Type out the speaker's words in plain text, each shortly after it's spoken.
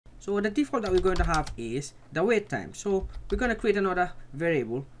So the default that we're going to have is the wait time. So we're going to create another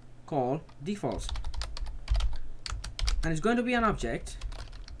variable called defaults, and it's going to be an object,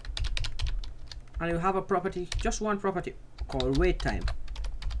 and you have a property, just one property called wait time.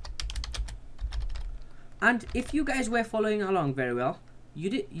 And if you guys were following along very well,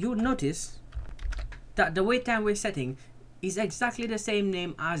 you would notice that the wait time we're setting is exactly the same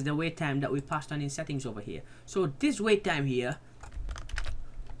name as the wait time that we passed on in settings over here. So this wait time here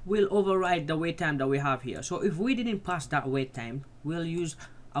will override the wait time that we have here. So if we didn't pass that wait time, we'll use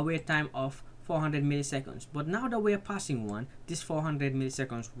a wait time of 400 milliseconds. But now that we're passing one, this 400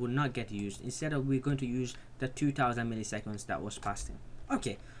 milliseconds will not get used. Instead of, we're going to use the 2000 milliseconds that was passed in.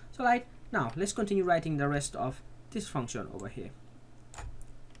 Okay, so like now let's continue writing the rest of this function over here.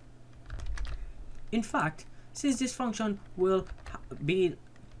 In fact, since this function will be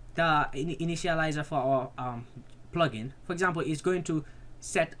the initializer for our plugin, for example, it's going to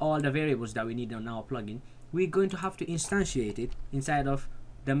set all the variables that we need on our plugin, we're going to have to instantiate it inside of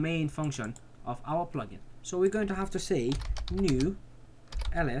the main function of our plugin. So we're going to have to say new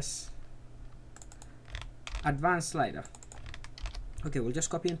ls advanced slider. Okay, we'll just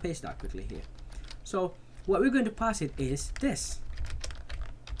copy and paste that quickly here. So what we're going to pass it is this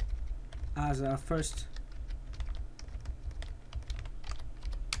as our first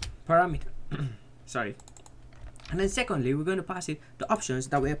parameter. Sorry. And then secondly, we're going to pass it the options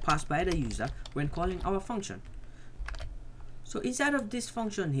that were passed by the user when calling our function. So inside of this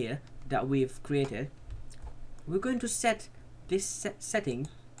function here that we've created, we're going to set this setting,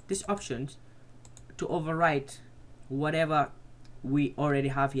 this options, to override whatever we already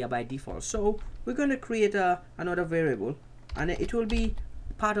have here by default. So we're going to create another variable, and it will be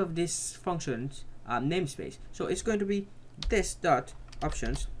part of this function's namespace. So it's going to be this dot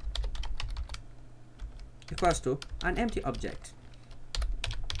options equals to an empty object.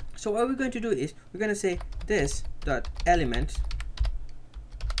 So what we're going to do is we're going to say this dot element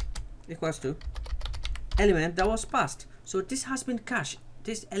equals to element that was passed. So this has been cached.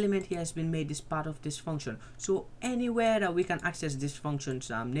 This element here has been made this part of this function. So anywhere that we can access this function's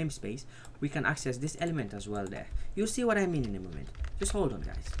namespace, we can access this element as well there. You'll see what I mean in a moment. Just hold on,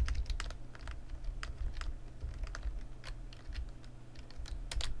 guys.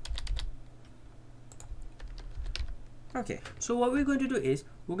 Okay, so what we're going to do is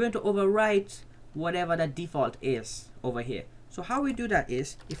we're going to overwrite whatever the default is over here. So how we do that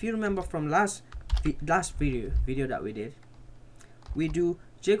is, if you remember from last video that we did, we do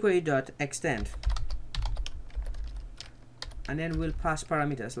jQuery.extend, and then we'll pass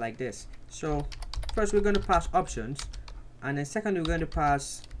parameters like this. So first we're going to pass options, and then second we're going to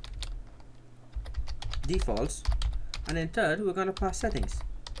pass defaults, and then third we're going to pass settings.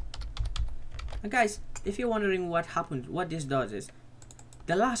 And guys, if you're wondering what happened, what this does is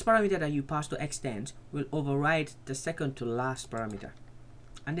the last parameter that you pass to extend will override the second to last parameter,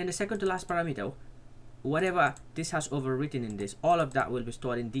 and then the second to last parameter, whatever this has overwritten in this, all of that will be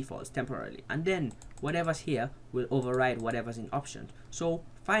stored in defaults temporarily, and then whatever's here will override whatever's in options. So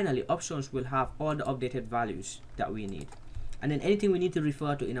finally options will have all the updated values that we need, and then anything we need to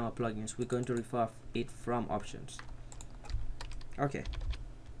refer to in our plugins, we're going to refer it from options. Okay,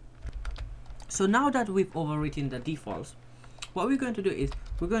 so now that we've overwritten the defaults, what we're going to do is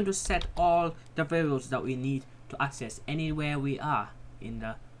we're going to set all the variables that we need to access anywhere we are in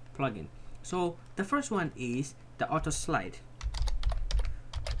the plugin. So the first one is the auto slide.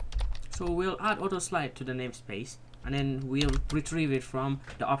 So we'll add auto slide to the namespace, and then we'll retrieve it from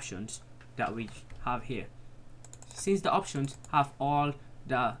the options that we have here. Since the options have all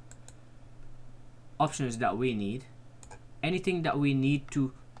the options that we need, anything that we need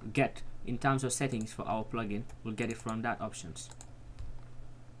to get in terms of settings for our plugin, we'll get it from that options.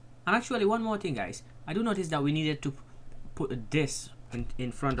 And actually one more thing, guys, I do notice that we needed to put this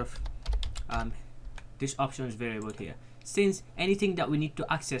in front of this options variable here, since anything that we need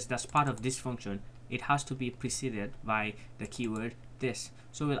to access that's part of this function, it has to be preceded by the keyword this.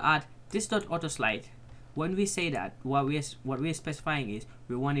 So we'll add this dot auto slide. When we say that, what we're specifying is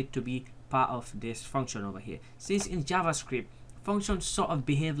we want it to be part of this function over here. Since in JavaScript, functions sort of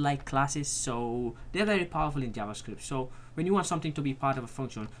behave like classes, so they're very powerful in JavaScript. So when you want something to be part of a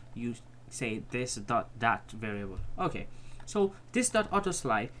function, you say this dot that variable. Okay, so this dot auto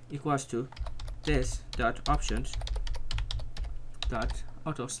slide equals to this dot options dot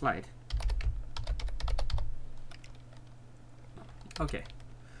auto slide. Okay,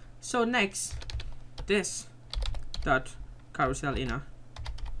 so next, this dot carousel inner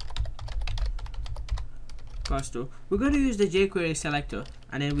equals to, we're going to use the jQuery selector,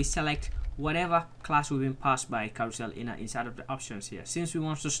 and then we select whatever class we've been passed by carousel inner inside of the options here, since we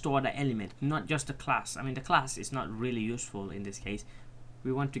want to store the element, not just the class. I mean, the class is not really useful in this case.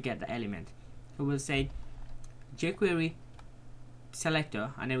 We want to get the element, so we'll say jQuery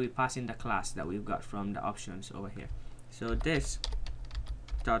selector, and then we pass in the class that we've got from the options over here. So this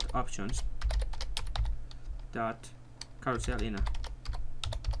dot options dot carousel inner,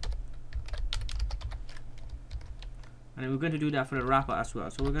 and then we're going to do that for the wrapper as well.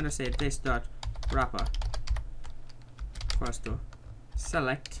 So we're going to say this dot wrapper equals to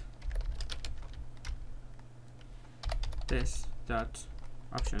select this dot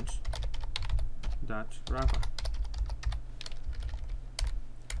options dot wrapper.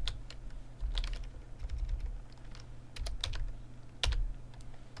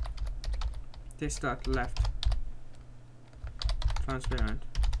 This dot left transparent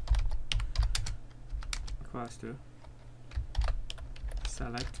equals to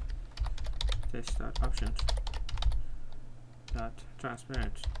select this dot options dot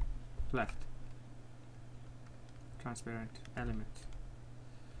transparent left transparent element.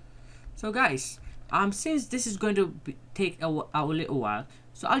 So guys, since this is going to take a little while,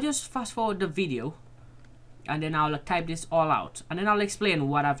 so I'll just fast forward the video and then I'll type this all out, and then I'll explain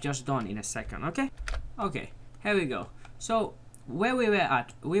what I've just done in a second. Okay, here we go. So where we were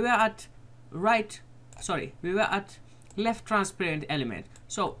at left transparent element.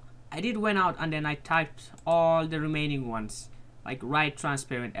 So I went out and then I typed all the remaining ones, like right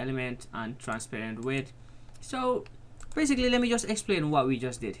transparent element and transparent width. So basically, let me just explain what we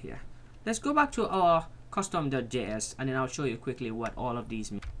just did here. Let's go back to our custom.js, and then I'll show you quickly what all of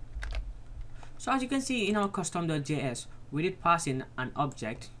these mean. So as you can see in our custom.js, we did pass in an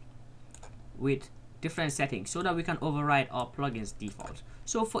object with different settings so that we can override our plugins default.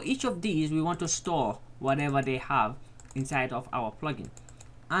 So for each of these, we want to store whatever they have inside of our plugin,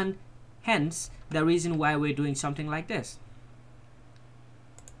 and hence the reason why we're doing something like this.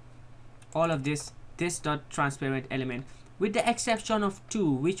 All of this dot transparent element, with the exception of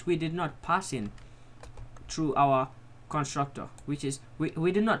two which we did not pass in through our constructor, which is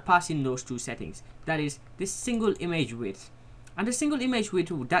we did not pass in those two settings. That is this single image width, and the single image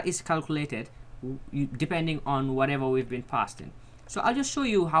width that is calculated depending on whatever we've been passed in. So I'll just show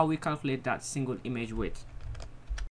you how we calculate that single image width.